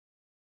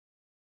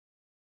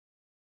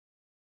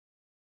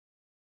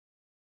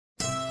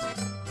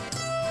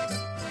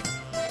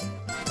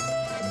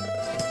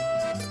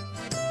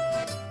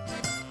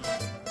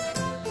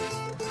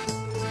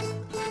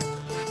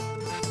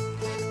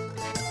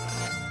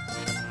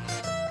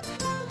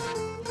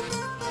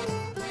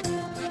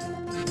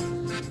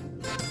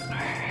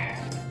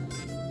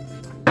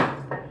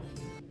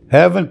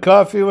Having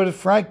coffee with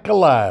Frank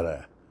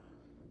Cullotta.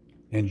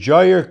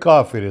 Enjoy your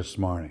coffee this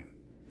morning.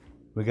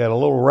 We got a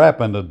little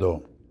rapping to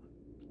do.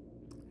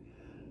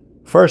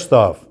 First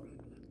off,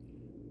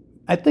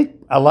 I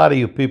think a lot of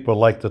you people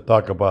like to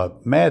talk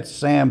about Mad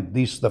Sam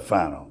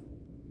DeStefano.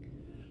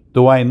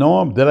 Do I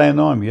know him? Did I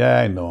know him? Yeah,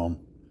 I know him.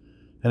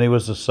 And he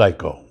was a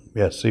psycho.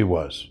 Yes, he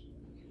was.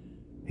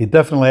 He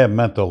definitely had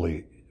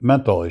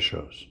mental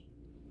issues.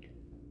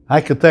 I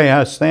could tell you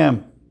how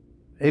Sam,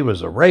 he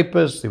was a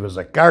rapist, he was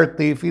a car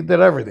thief, he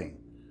did everything.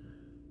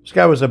 This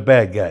guy was a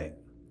bad guy.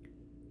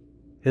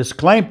 His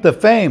claim to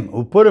fame,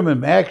 who put him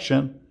in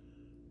action,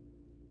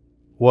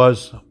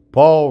 was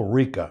Paul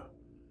Ricca.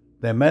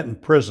 They met in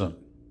prison.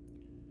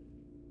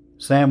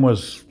 Sam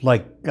was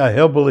like a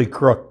hillbilly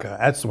crook.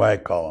 That's why I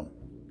call him.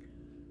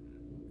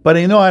 But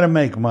he knew how to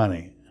make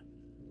money.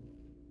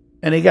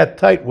 And he got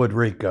tight with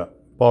Ricca,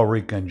 Paul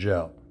Ricca, in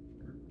jail.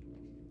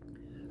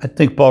 I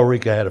think Paul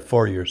Ricca had a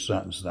 4-year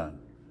sentence then.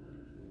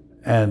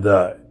 And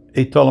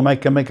he told him, I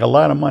can make a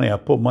lot of money. I'll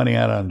put money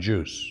out on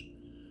juice.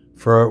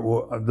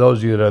 For those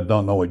of you that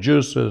don't know what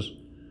juice is,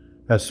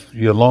 that's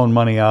you loan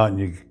money out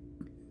and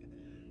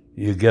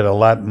you get a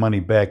lot of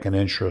money back in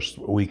interest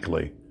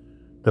weekly.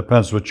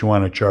 Depends what you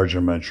want to charge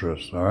them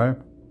interest, all right?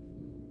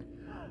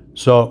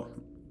 So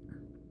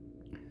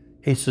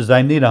he says,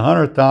 I need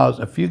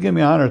 100,000. If you give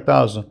me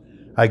 100,000,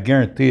 I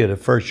guarantee you the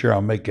first year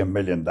I'll make you $1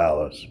 million.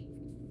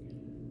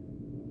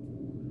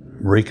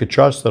 Ricca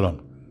trusted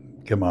him.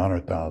 Give him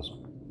 100,000.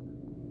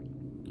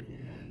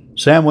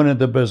 Sam went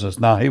into business.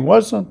 Now he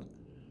wasn't.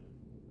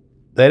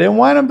 They didn't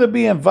want him to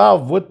be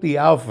involved with the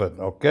outfit,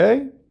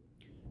 okay?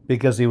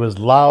 Because he was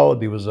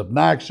loud, he was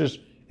obnoxious,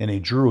 and he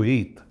drew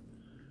heat.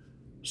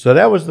 So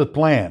that was the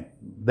plan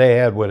they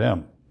had with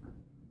him.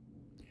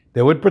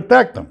 They would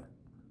protect him.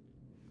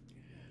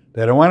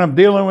 They didn't want him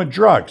dealing with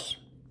drugs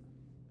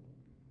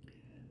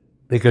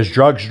because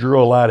drugs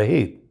drew a lot of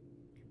heat.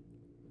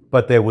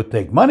 But they would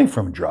take money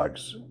from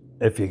drugs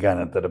if you got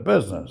into the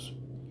business.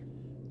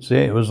 See,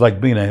 it was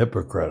like being a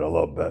hypocrite a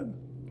little bit.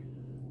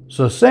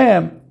 So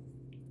Sam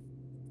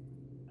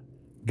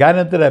got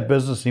into that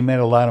business. He made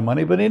a lot of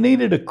money, but he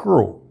needed a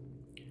crew.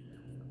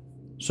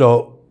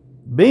 So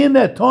being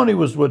that Tony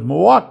was with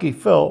Milwaukee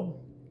Phil,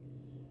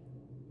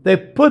 they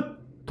put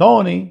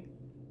Tony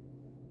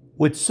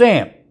with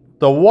Sam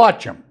to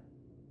watch him,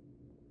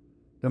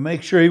 to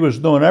make sure he was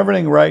doing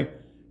everything right.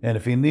 And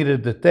if he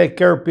needed to take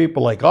care of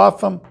people like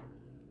off him,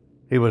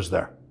 he was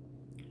there.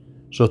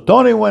 So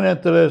Tony went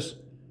into this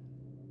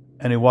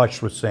and he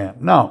watched with Sam.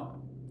 Now,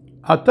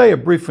 I'll tell you a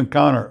brief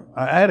encounter.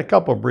 I had a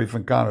couple of brief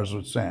encounters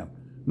with Sam.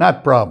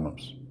 Not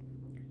problems.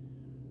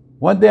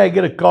 One day I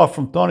get a call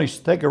from Tony,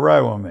 says, take a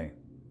ride with me.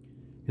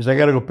 He says, I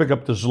got to go pick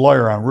up this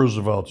lawyer on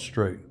Roosevelt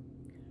Street.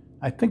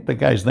 I think the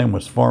guy's name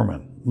was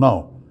Foreman.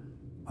 No.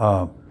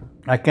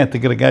 I can't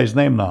think of the guy's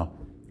name now.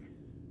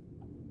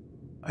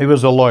 He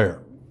was a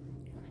lawyer.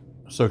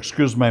 So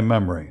excuse my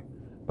memory.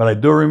 But I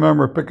do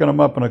remember picking him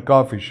up in a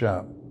coffee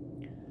shop.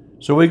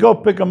 So we go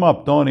pick him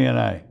up, Tony and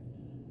I.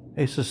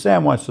 He says,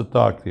 Sam wants to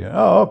talk to you.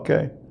 Oh,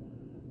 okay.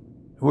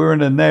 We were in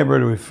the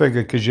neighborhood, we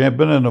figured, because you had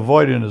been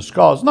avoiding his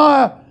calls.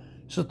 No,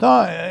 so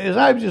Tony,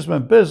 I've just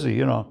been busy,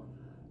 you know.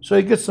 So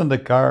he gets in the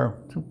car.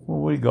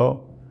 We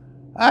go.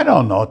 I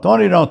don't know.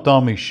 Tony don't tell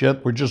me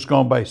shit. We're just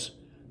going by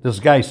this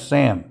guy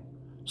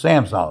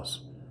Sam's house.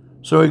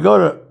 So we go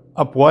to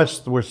up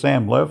west where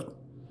Sam lived,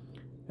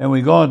 and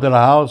we go into the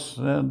house,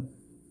 and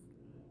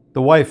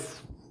the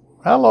wife,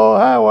 hello,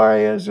 how are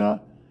you? You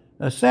know,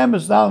 and Sam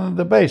is down in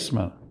the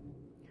basement.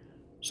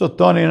 So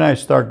Tony and I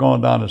start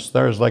going down the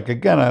stairs, like,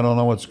 again, I don't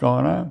know what's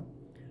going on.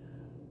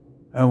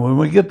 And when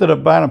we get to the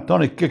bottom,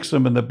 Tony kicks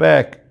him in the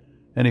back,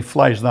 and he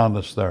flies down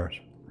the stairs.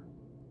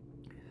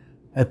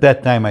 At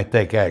that time, I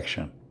take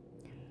action.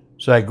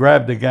 So I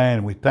grab the guy,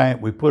 and we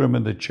put him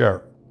in the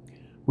chair.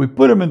 We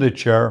put him in the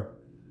chair,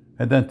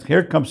 and then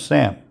here comes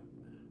Sam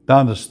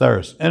down the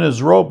stairs in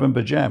his robe and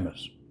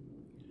pajamas.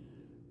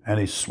 And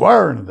he's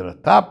swearing to the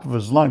top of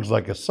his lungs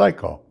like a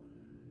psycho.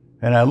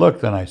 And I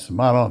looked, and I said,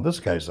 man, this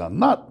guy's a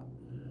nut.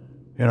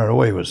 You know, the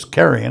way he was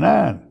carrying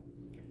on.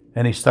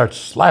 And he starts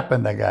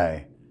slapping the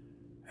guy.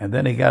 And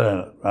then he got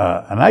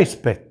an ice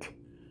pick.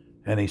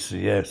 And he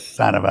said, yes,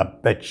 son of a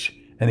bitch.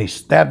 And he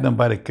stabbed him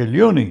by the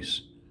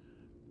culunis.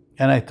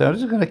 And I thought,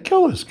 this is going to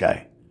kill this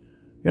guy.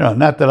 You know,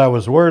 not that I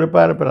was worried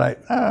about it,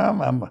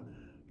 but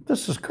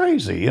this is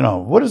crazy. You know,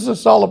 what is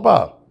this all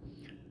about?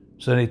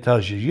 So then he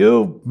tells you,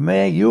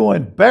 you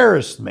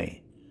embarrassed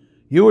me.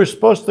 You were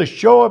supposed to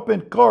show up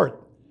in court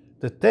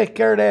to take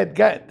care of that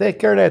guy, take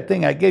care of that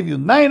thing. I gave you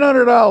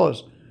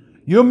 $900.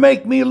 You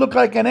make me look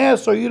like an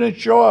asshole. You didn't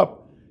show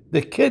up.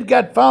 The kid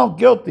got found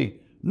guilty.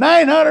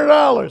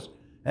 $900.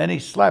 And he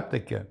slapped the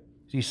kid.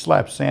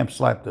 Sam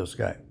slapped this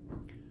guy.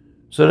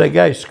 So the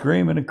guy's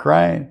screaming and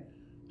crying.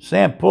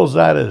 Sam pulls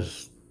out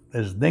his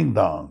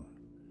ding-dong.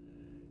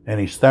 And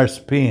he starts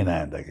peeing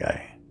on the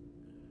guy.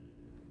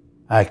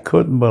 I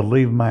couldn't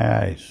believe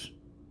my eyes.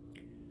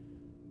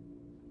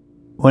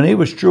 When he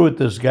was through with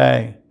this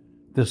guy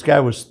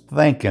was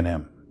thanking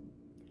him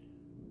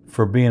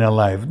for being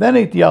alive. Then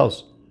he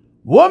yells,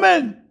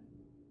 woman,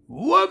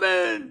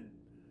 woman.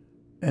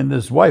 And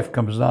his wife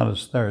comes down the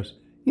stairs.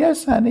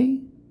 Yes,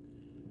 honey.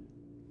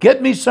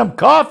 Get me some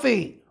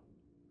coffee.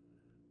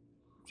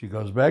 She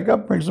goes back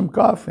up, brings some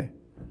coffee.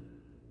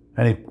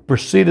 And he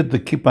proceeded to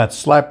keep on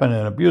slapping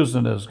and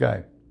abusing this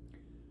guy.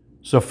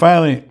 So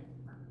finally,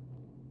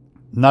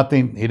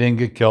 nothing, he didn't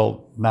get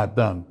killed, not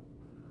done.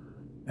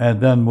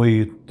 And then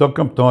we took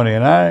him, Tony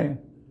and I,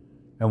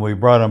 and we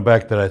brought him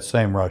back to that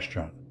same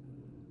restaurant.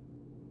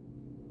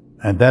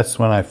 And that's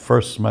when I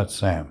first met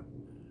Sam.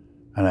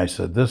 And I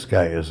said, this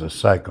guy is a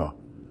psycho.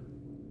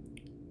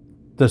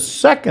 The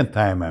second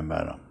time I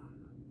met him,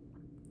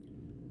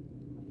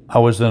 I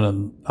was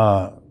in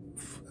a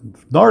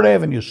North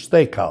Avenue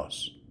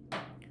Steakhouse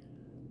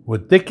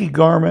with Dickie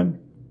Gorman,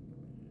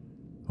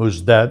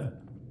 who's dead,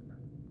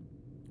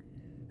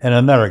 and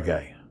another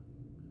guy.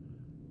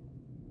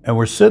 And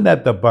we're sitting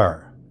at the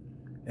bar.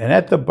 And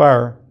at the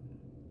bar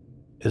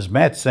is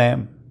Matt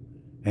Sam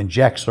and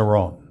Jack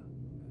Cerrone.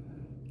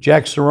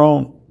 Jack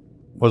Cerrone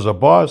was a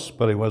boss,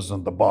 but he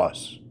wasn't the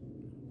boss.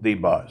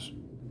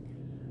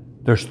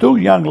 There's two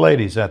young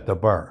ladies at the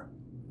bar.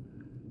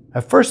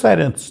 At first I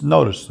didn't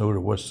notice who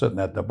was sitting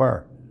at the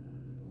bar.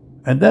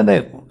 And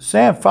then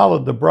Sam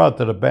followed the broad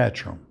to the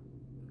bathroom.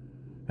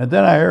 And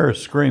then I hear her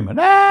screaming,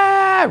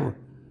 ah!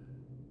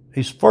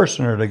 He's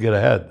forcing her to get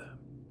ahead.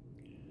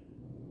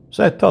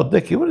 So I told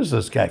Dickie, what is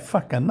this guy,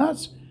 fucking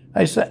nuts?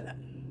 I said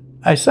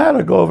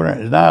to go over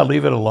there. Nah,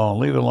 leave it alone,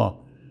 leave it alone.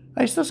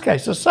 I said, this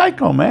guy's a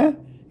psycho,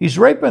 man. He's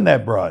raping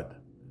that broad.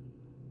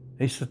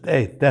 He said,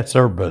 hey, that's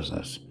her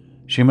business.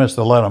 She must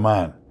have let him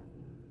on.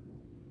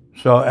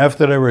 So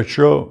after they were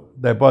through,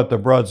 they bought the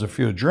broads a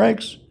few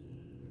drinks.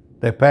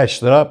 They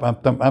patched it up.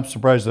 I'm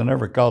surprised they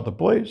never called the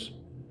police.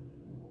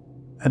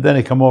 And then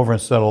he come over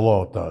and said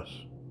hello to us.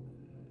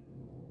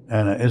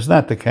 And it's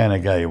not the kind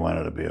of guy you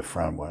wanted to be a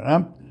friend with.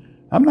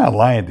 I'm not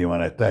lying to you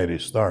when I tell you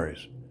these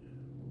stories.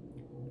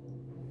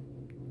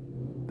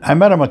 I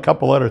met him a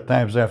couple other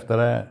times after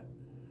that.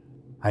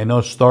 I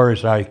know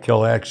stories how he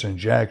killed Action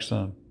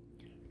Jackson,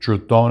 True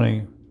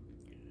Tony.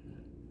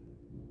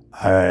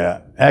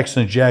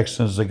 Action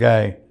Jackson's the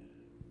guy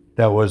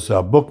that was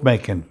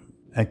bookmaking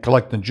and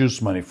collecting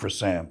juice money for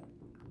Sam.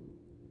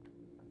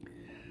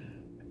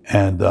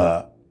 And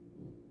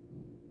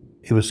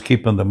he was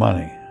keeping the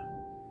money.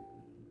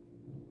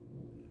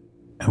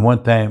 And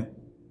one time,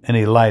 and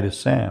he lied to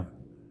Sam.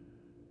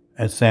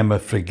 And Sam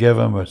would forgive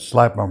him or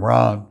slap him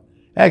around.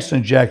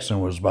 Action Jackson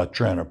was about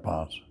 300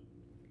 pounds.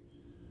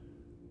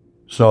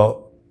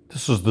 So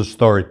this is the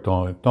story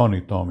Tony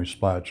told me,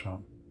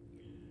 Spilotro.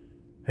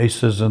 He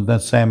says, and then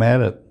Sam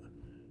had it.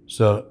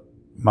 So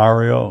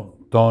Mario,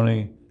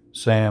 Tony,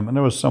 Sam, and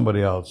there was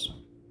somebody else.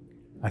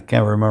 I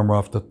can't remember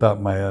off the top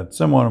of my head. It's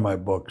in one of my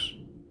books.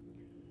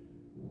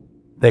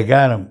 They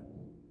got him,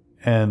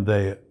 and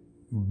they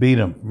beat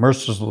him,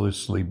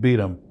 mercilessly beat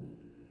him,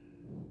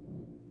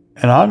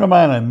 and hung him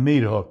on a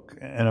meat hook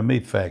in a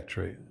meat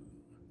factory.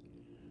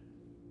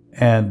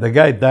 And the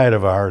guy died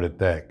of a heart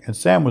attack. And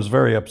Sam was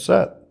very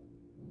upset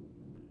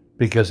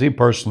because he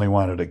personally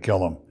wanted to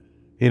kill him.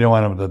 He didn't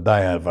want him to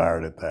die of a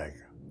heart attack.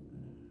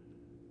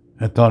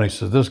 And Tony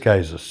says, this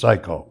guy's a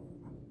psycho.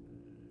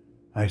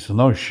 I said,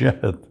 no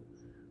shit.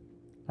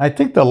 I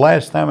think the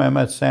last time I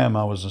met Sam,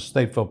 I was in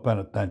Stateville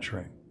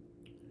Penitentiary.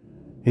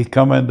 He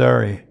come in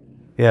there,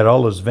 he had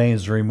all his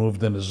veins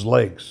removed in his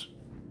legs.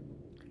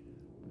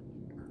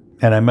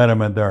 And I met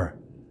him in there.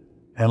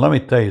 And let me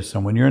tell you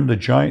something, when you're in the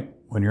joint,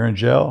 when you're in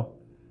jail,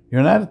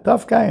 you're not a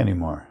tough guy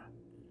anymore.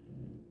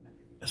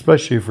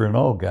 Especially if you're an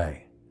old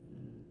guy.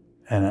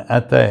 And I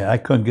tell you, I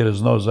couldn't get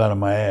his nose out of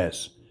my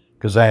ass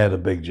because I had a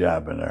big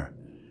job in there.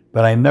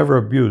 But I never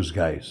abused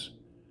guys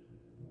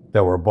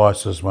that were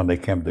bosses when they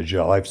came to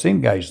jail. I've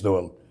seen guys do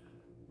it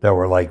that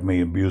were like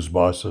me, abuse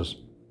bosses.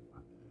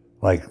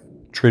 Like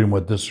treat them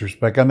with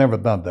disrespect. I've never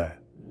done that.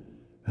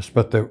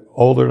 But they're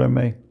older than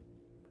me.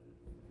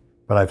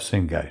 But I've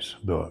seen guys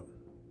do it.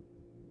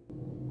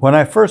 When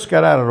I first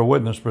got out of the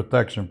witness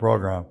protection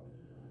program,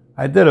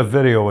 I did a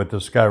video with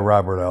this guy,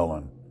 Robert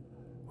Ellen,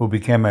 who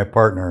became my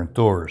partner in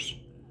tours.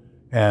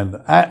 And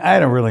I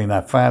don't really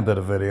not fond of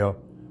the video,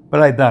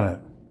 but I done it.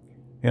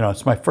 You know,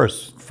 it's my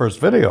first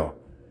video.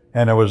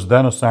 And it was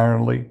Dennis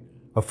Arnoldly,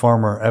 a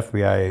former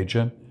FBI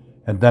agent,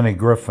 and Denny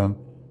Griffin,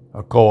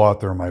 a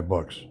co-author of my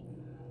books.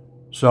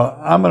 So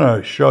I'm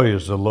going to show you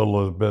a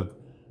little bit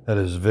of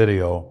this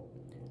video,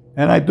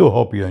 and I do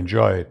hope you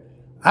enjoy it.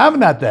 I'm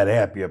not that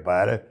happy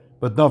about it,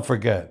 but don't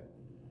forget,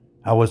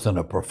 I wasn't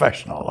a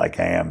professional like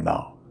I am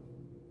now.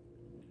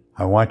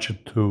 I want you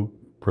to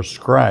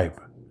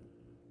subscribe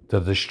to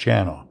this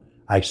channel.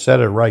 I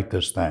said it right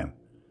this time.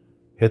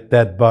 Hit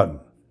that button,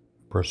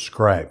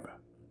 subscribe.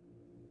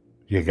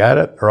 You got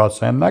it? Or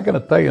else I'm not going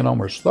to tell you no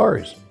more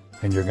stories,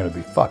 and you're going to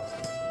be fucked.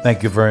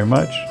 Thank you very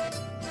much.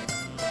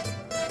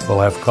 We'll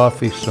have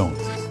coffee soon.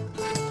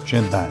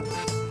 Chin down.